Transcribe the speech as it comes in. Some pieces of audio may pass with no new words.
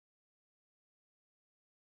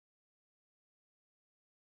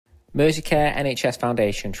Merseycare NHS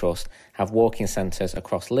Foundation Trust have walk-in centres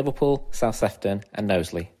across Liverpool, South Sefton and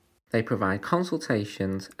Knowsley. They provide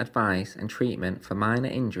consultations, advice and treatment for minor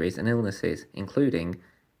injuries and illnesses, including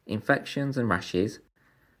infections and rashes,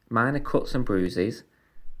 minor cuts and bruises,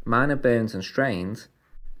 minor burns and strains,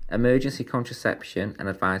 emergency contraception and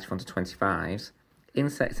advice for under 25s,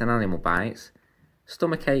 insect and animal bites,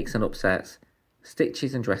 stomach aches and upsets,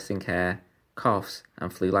 stitches and dressing care, coughs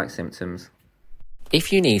and flu-like symptoms.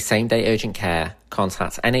 If you need same-day urgent care,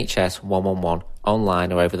 contact NHS 111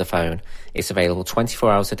 online or over the phone. It's available 24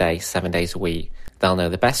 hours a day, 7 days a week. They'll know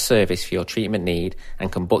the best service for your treatment need and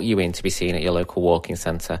can book you in to be seen at your local walk-in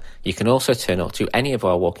centre. You can also turn up to any of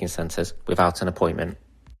our walk-in centres without an appointment.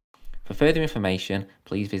 For further information,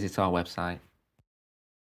 please visit our website.